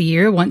 twice a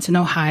year, once in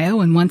Ohio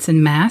and once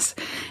in Mass.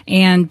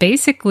 And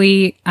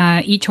basically,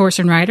 each horse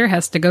and rider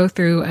has to go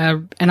through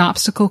an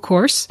obstacle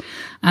course.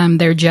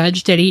 They're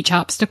judged at each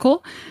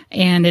obstacle,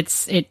 and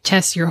it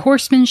tests your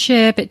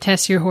horsemanship. It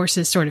tests your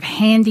horse's sort of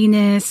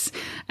handiness.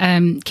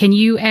 Can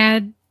you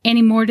add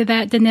any more to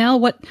that,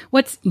 Danelle?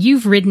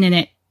 You've ridden in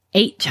it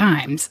 8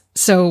 times.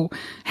 So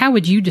how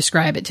would you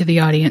describe it to the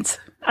audience?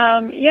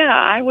 Yeah,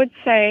 I would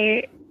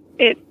say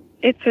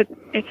it's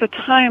a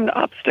timed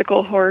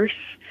obstacle horse.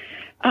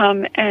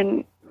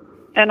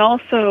 And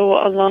also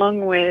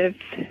along with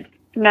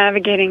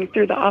navigating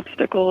through the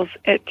obstacles,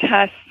 it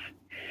tests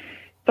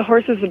the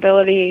horse's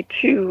ability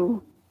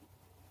to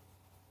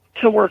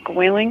work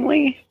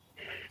willingly,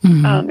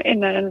 in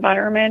that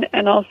environment,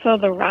 and also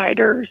the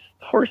rider's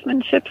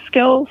horsemanship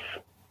skills,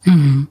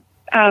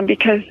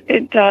 because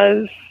it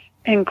does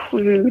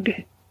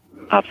include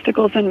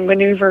obstacles and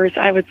maneuvers,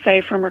 I would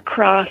say, from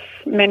across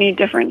many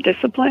different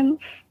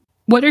disciplines.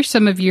 What are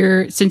some of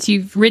since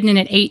you've ridden in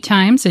it 8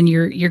 times and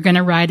you're going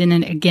to ride in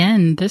it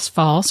again this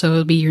fall, so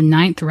it'll be your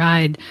 9th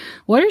ride,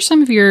 what are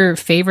some of your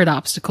favorite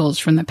obstacles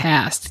from the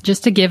past?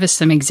 Just to give us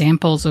some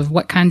examples of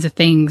what kinds of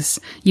things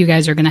you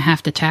guys are going to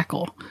have to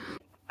tackle.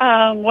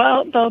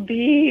 Well, there'll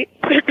be,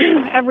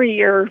 every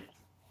year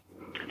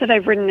that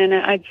I've ridden in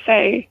it, I'd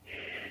say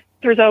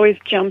there's always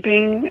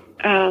jumping.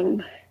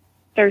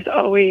 There's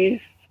always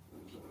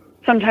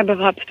some type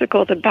of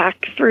obstacle to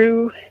back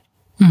through.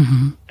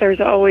 There's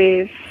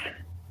always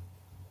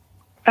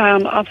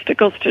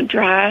obstacles to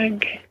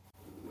drag.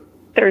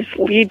 There's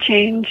lead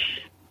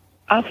change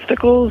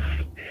obstacles.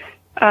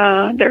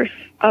 There's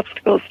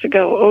obstacles to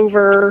go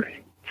over.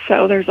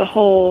 So there's a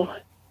whole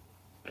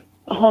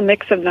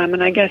mix of them.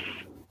 And I guess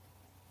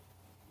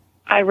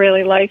I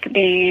really like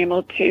being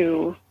able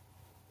to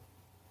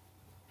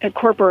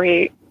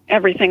incorporate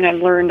everything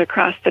I've learned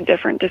across the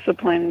different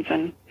disciplines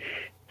and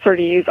sort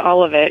of use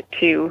all of it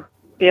to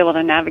be able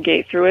to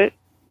navigate through it.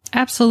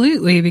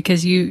 Absolutely,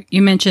 because you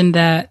mentioned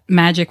that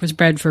Magic was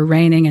bred for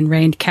reining and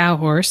reined cow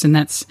horse, and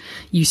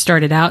you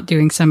started out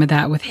doing some of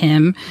that with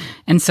him.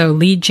 And so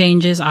lead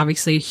changes,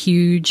 obviously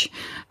huge.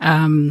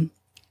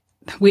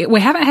 We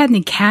haven't had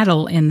any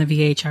cattle in the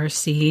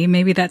VHRC.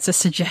 Maybe that's a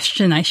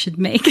suggestion I should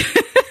make.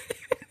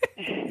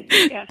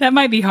 Yeah. That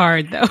might be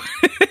hard, though.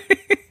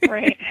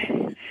 Right.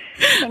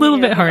 A little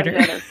bit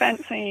harder.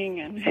 Fencing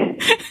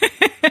and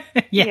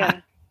yeah.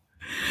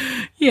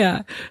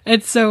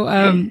 And so,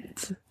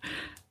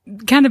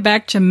 kind of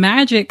back to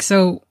Magic.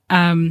 So,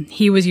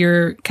 he was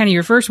your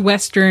first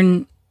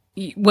Western,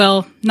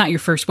 well, not your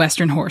first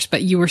Western horse,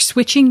 but you were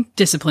switching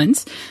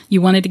disciplines.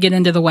 You wanted to get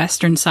into the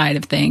Western side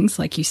of things,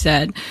 like you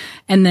said.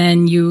 And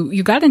then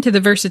you got into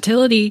the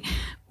versatility.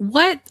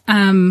 What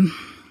are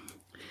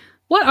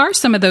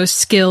some of those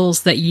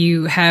skills that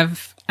you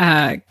have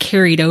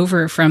carried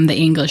over from the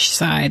English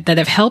side that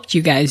have helped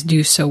you guys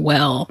do so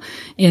well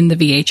in the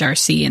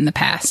VHRC in the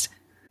past?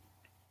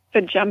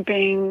 The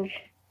jumping,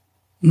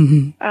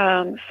 some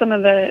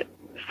of the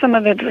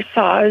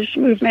dressage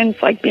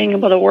movements, like being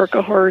able to work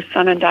a horse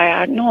on a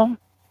diagonal,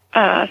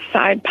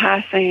 side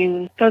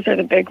passing. Those are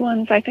the big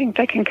ones, I think,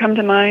 that can come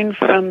to mind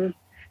from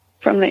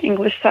the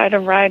English side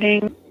of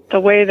riding. The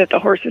way that the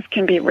horses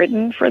can be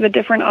ridden for the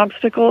different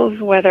obstacles,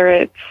 whether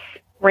it's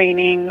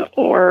reining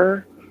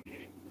or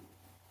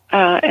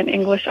an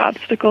English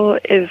obstacle,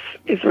 is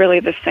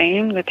really the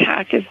same. The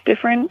tack is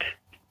different,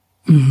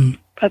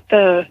 but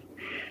the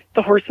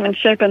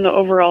horsemanship and the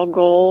overall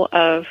goal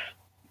of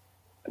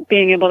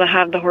being able to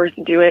have the horse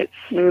do it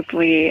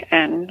smoothly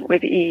and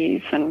with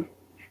ease and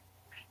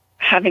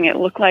having it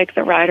look like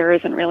the rider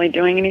isn't really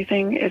doing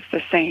anything is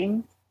the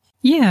same.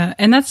 Yeah,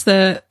 and that's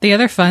the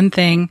other fun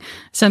thing,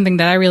 something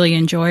that I really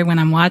enjoy when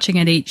I'm watching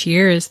it each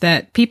year, is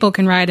that people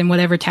can ride in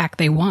whatever tack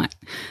they want.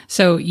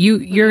 So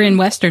you're in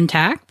Western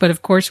tack, but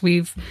of course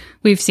we've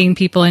seen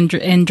people in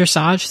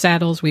dressage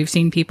saddles, we've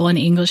seen people in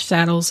English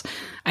saddles.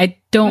 I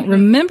don't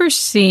remember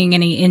seeing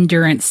any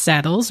endurance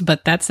saddles,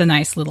 but that's a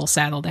nice little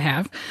saddle to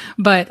have.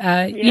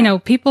 But you know,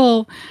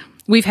 people.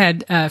 We've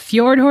had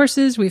fjord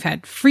horses, we've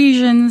had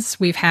Friesians,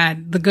 we've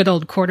had the good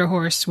old quarter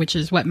horse, which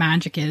is what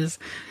Magic is.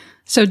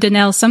 So,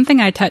 Danelle, something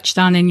I touched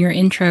on in your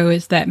intro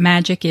is that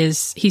Magic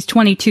he's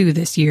 22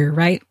 this year,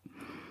 right?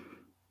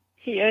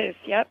 He is,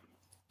 yep.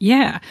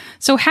 Yeah.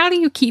 So how do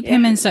you keep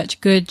him in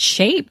such good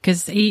shape?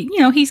 Because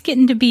he's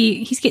getting to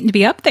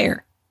be up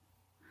there.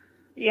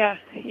 Yeah.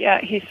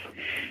 He's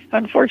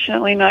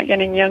unfortunately not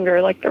getting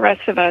younger like the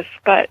rest of us,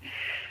 but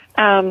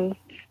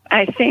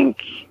I think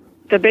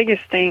the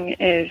biggest thing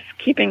is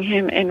keeping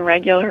him in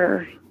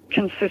regular,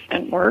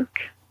 consistent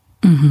work,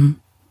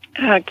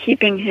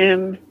 keeping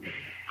him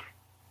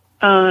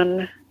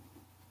on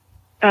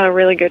a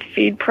really good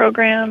feed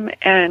program,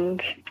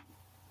 and,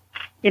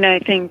 I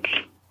think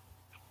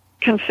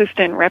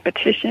consistent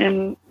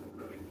repetition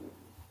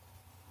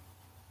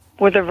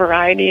with a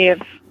variety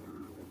of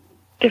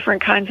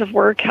different kinds of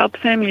work helps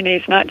him.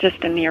 He's not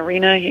just in the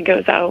arena. He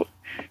goes out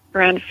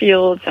around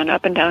fields and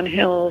up and down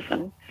hills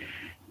and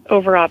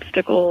over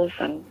obstacles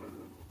and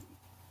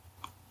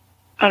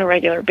on a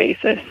regular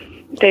basis,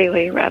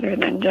 daily, rather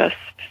than just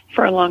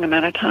for a long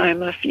amount of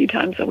time, a few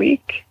times a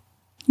week.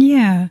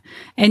 Yeah.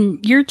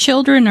 And your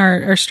children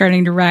are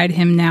starting to ride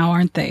him now,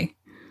 aren't they?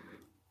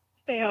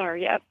 They are,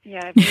 yep.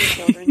 Yeah, I have 3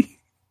 children.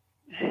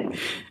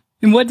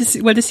 And what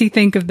does he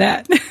think of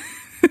that?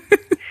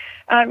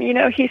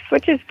 He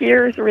switches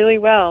gears really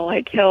well.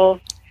 Like he'll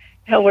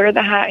wear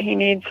the hat he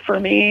needs for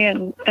me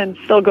and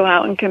still go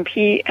out and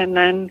compete. And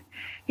then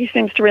he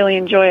seems to really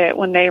enjoy it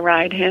when they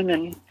ride him,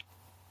 and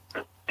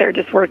they're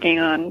just working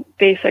on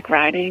basic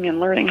riding and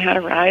learning how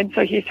to ride.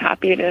 So he's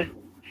happy to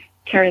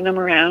carry them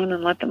around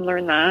and let them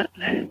learn that.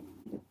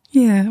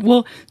 Yeah.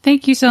 Well,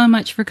 thank you so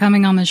much for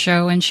coming on the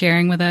show and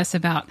sharing with us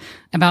about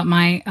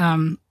my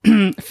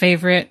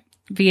favorite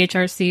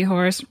VHRC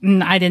horse.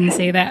 I didn't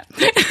say that,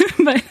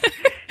 but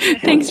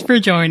thanks for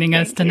joining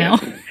us, Tanel.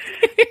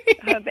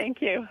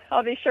 Thank you.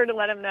 I'll be sure to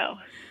let him know.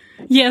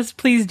 Yes,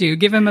 please do.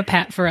 Give him a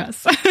pat for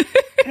us.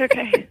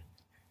 Okay.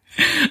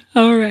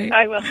 All right.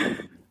 I will.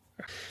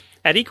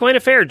 At Equine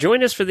Affaire,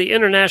 join us for the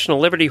International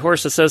Liberty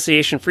Horse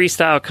Association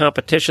Freestyle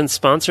Competition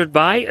sponsored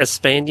by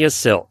Espana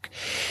Silk.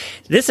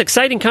 This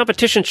exciting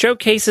competition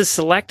showcases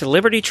select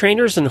Liberty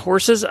trainers and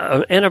horses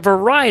and a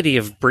variety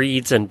of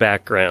breeds and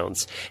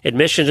backgrounds.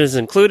 Admission is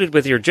included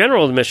with your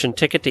general admission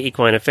ticket to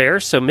Equine Affaire,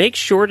 so make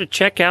sure to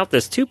check out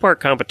this 2-part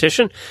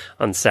competition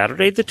on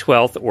Saturday the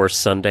 12th or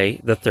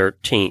Sunday the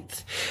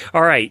 13th.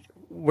 All right.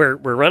 We're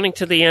running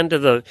to the end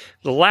of the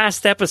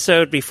last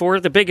episode before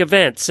the big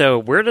event. So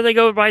where do they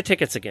go to buy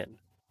tickets again?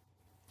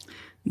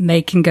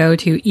 They can go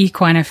to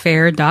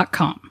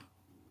equineaffaire.com.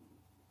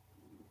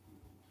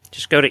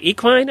 Just go to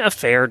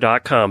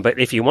equineaffaire.com. But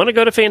if you want to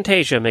go to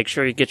Fantasia, make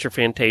sure you get your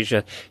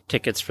Fantasia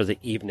tickets for the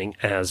evening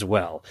as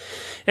well.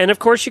 And of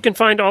course, you can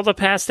find all the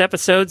past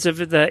episodes of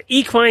the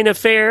Equine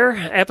Affaire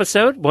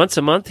episode once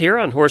a month here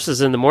on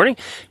Horses in the Morning.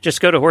 Just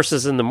go to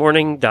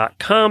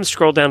horsesinthemorning.com,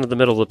 scroll down to the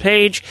middle of the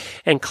page,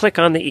 and click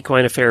on the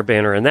Equine Affaire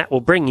banner, and that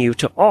will bring you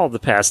to all the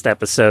past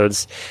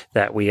episodes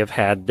that we have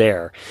had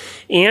there.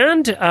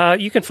 And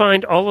you can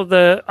find all of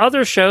the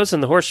other shows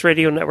in the Horse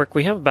Radio Network.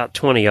 We have about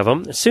 20 of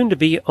them, soon to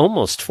be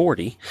almost 40.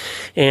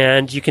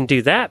 And you can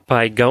do that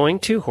by going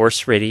to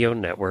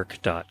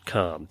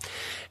horseradionetwork.com.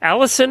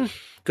 Allison,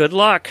 good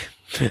luck.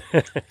 Good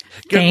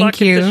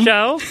luck you. At the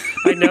show.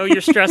 I know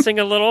you're stressing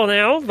a little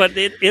now, but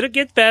it'll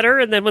get better.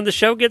 And then when the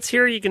show gets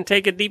here, you can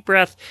take a deep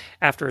breath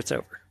after it's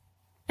over.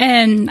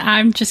 And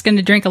I'm just going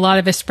to drink a lot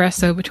of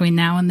espresso between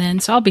now and then,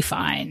 so I'll be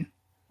fine.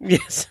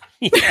 Yes.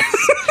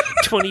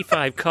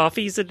 25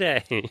 coffees a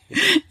day.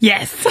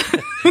 Yes.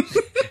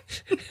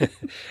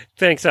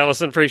 Thanks,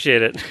 Allison.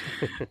 Appreciate it.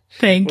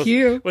 Thank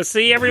you. We'll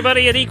see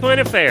everybody at Equine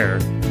Affaire.